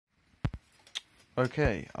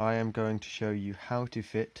Okay, I am going to show you how to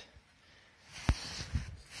fit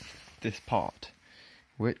this part,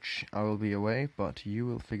 which I will be away, but you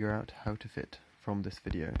will figure out how to fit from this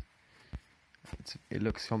video. It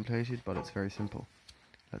looks complicated, but it's very simple.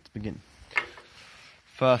 Let's begin.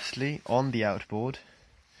 Firstly, on the outboard,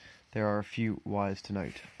 there are a few wires to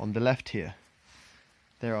note. On the left here,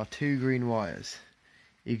 there are two green wires.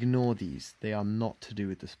 Ignore these, they are not to do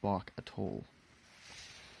with the spark at all.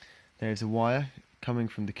 There is a wire coming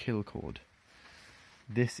from the kill cord.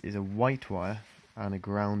 This is a white wire and a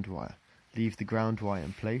ground wire. Leave the ground wire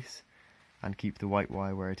in place and keep the white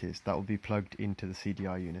wire where it is. That will be plugged into the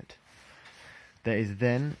CDI unit. There is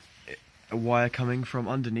then a wire coming from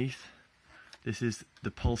underneath. This is the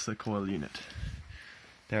pulsar coil unit.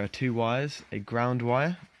 There are two wires, a ground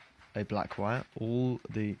wire, a black wire. All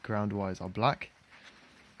the ground wires are black.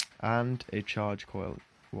 And a charge coil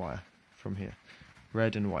wire from here,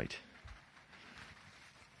 red and white.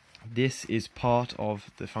 This is part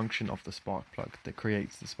of the function of the spark plug that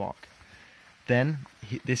creates the spark. Then,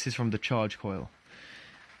 this is from the charge coil.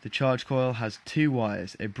 The charge coil has two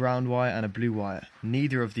wires, a brown wire and a blue wire.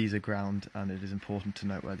 Neither of these are ground, and it is important to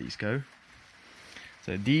note where these go.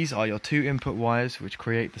 So these are your two input wires which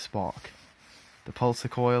create the spark, the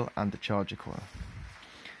pulsar coil and the charger coil.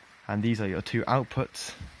 And these are your two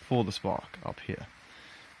outputs for the spark up here.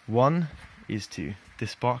 One is to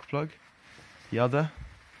this spark plug, the other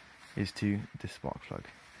is to this spark plug.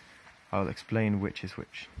 I'll explain which is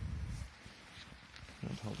which. You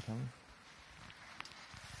want to hold the camera?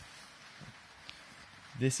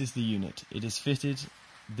 This is the unit. It is fitted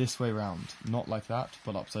this way round, not like that,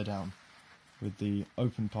 but upside down, with the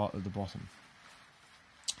open part at the bottom.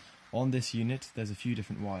 On this unit, there's a few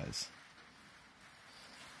different wires.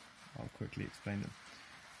 I'll quickly explain them.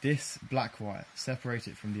 This black wire, separate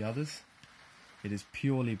it from the others. It is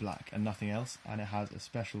purely black and nothing else, and it has a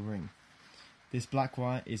special ring. This black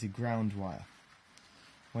wire is a ground wire.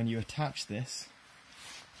 When you attach this,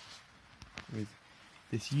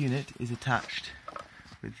 this unit is attached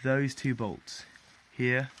with those two bolts,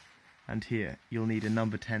 here and here. You'll need a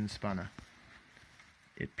number 10 spanner.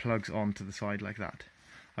 It plugs on to the side like that.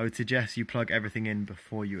 I would suggest you plug everything in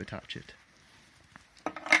before you attach it.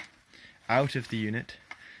 Out of the unit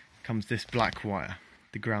comes this black wire,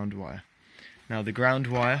 the ground wire. Now the ground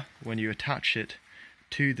wire, when you attach it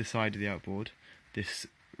to the side of the outboard, this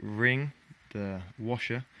ring, the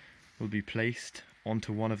washer, will be placed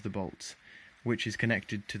onto one of the bolts, which is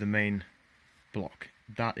connected to the main block.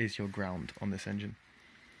 That is your ground on this engine.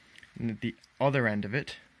 And at the other end of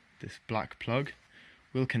it, this black plug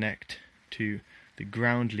will connect to the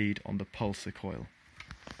ground lead on the pulsar coil.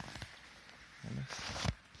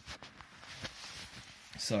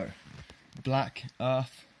 So, black,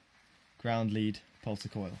 earth, ground lead,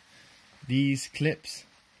 pulsar coil. These clips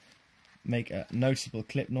make a noticeable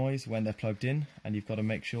clip noise when they're plugged in, and you've got to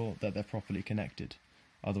make sure that they're properly connected.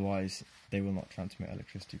 Otherwise, they will not transmit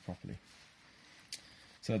electricity properly.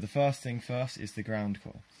 So the first thing first is the ground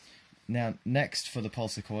coil. Now, next for the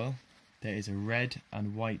pulsar coil, there is a red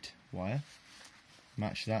and white wire.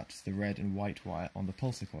 Match that to the red and white wire on the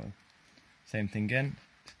pulsar coil. Same thing again,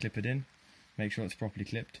 clip it in. Make sure it's properly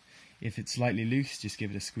clipped. If it's slightly loose, just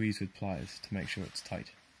give it a squeeze with pliers to make sure it's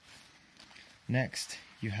tight. Next,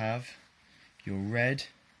 you have your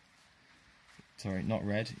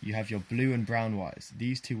you have your blue and brown wires.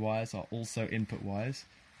 These two wires are also input wires,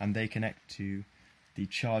 and they connect to the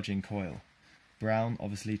charging coil. Brown,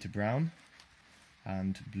 obviously, to brown,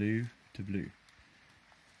 and blue to blue.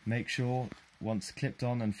 Make sure, once clipped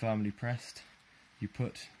on and firmly pressed, you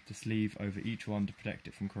put the sleeve over each one to protect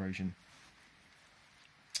it from corrosion.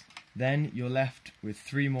 Then you're left with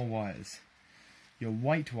three more wires. Your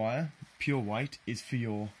white wire, pure white, is for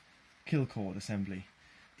your kill cord assembly.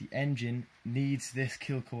 The engine needs this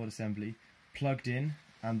kill cord assembly plugged in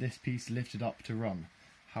and this piece lifted up to run.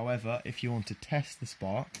 However, if you want to test the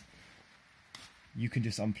spark, you can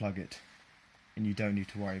just unplug it and you don't need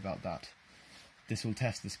to worry about that. This will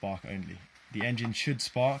test the spark only. The engine should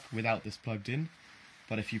spark without this plugged in,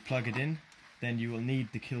 but if you plug it in, then you will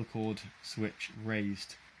need the kill cord switch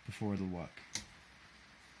raised before it'll work.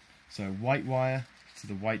 So white wire to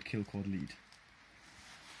the white kill cord lead.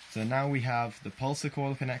 So now we have the pulsar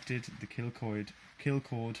coil connected, the kill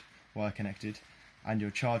cord wire connected, and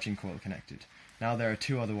your charging coil connected. Now there are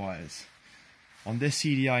two other wires. On this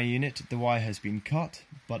CDI unit, the wire has been cut,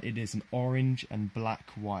 but it is an orange and black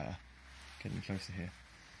wire. Getting closer here.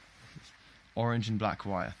 Orange and black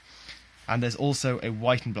wire. And there's also a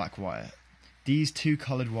white and black wire. These two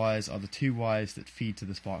coloured wires are the two wires that feed to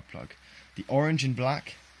the spark plug. The orange and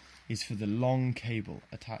black is for the long cable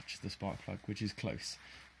attached to the spark plug, which is close.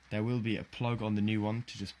 There will be a plug on the new one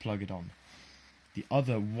to just plug it on. The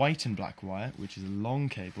other white and black wire, which is a long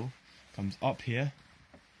cable, comes up here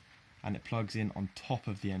and it plugs in on top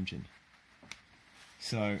of the engine.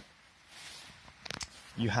 So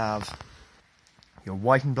you have your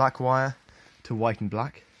white and black wire to white and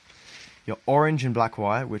black. Your orange and black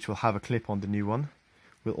wire, which will have a clip on the new one,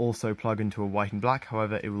 will also plug into a white and black.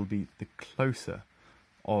 However, it will be the closer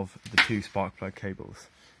of the two spark plug cables.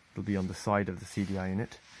 It'll be on the side of the CDI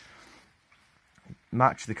unit.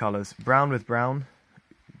 Match the colours brown with brown,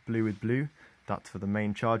 blue with blue. That's for the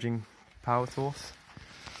main charging power source.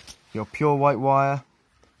 Your pure white wire,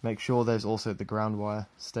 make sure there's also the ground wire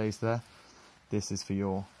stays there. This is for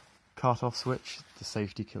your cut-off switch, the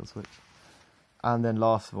safety kill switch. And then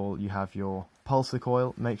last of all, you have your pulsar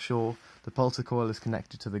coil. Make sure the pulsar coil is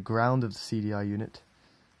connected to the ground of the CDI unit,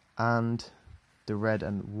 and the red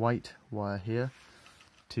and white wire here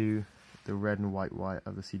to the red and white wire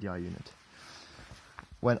of the CDI unit.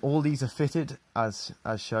 When all these are fitted as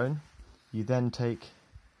shown, you then take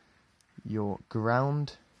your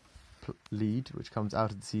ground lead, which comes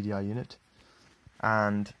out of the CDI unit,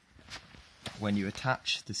 and when you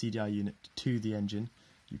attach the CDI unit to the engine,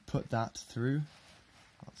 you put that through.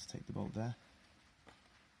 Let's take the bolt there.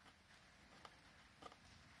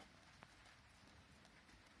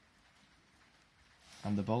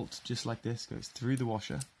 And the bolt, just like this, goes through the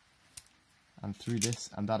washer and through this,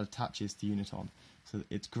 and that attaches the unit on. So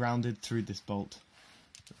it's grounded through this bolt,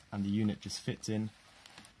 and the unit just fits in,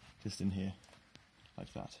 just in here,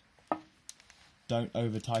 like that. Don't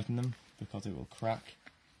over tighten them because it will crack,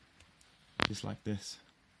 just like this.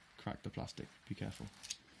 Crack the plastic, be careful.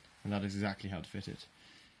 And that is exactly how to fit it.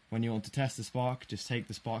 When you want to test the spark, just take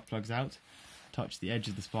the spark plugs out, touch the edge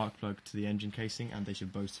of the spark plug to the engine casing, and they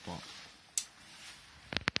should both spark.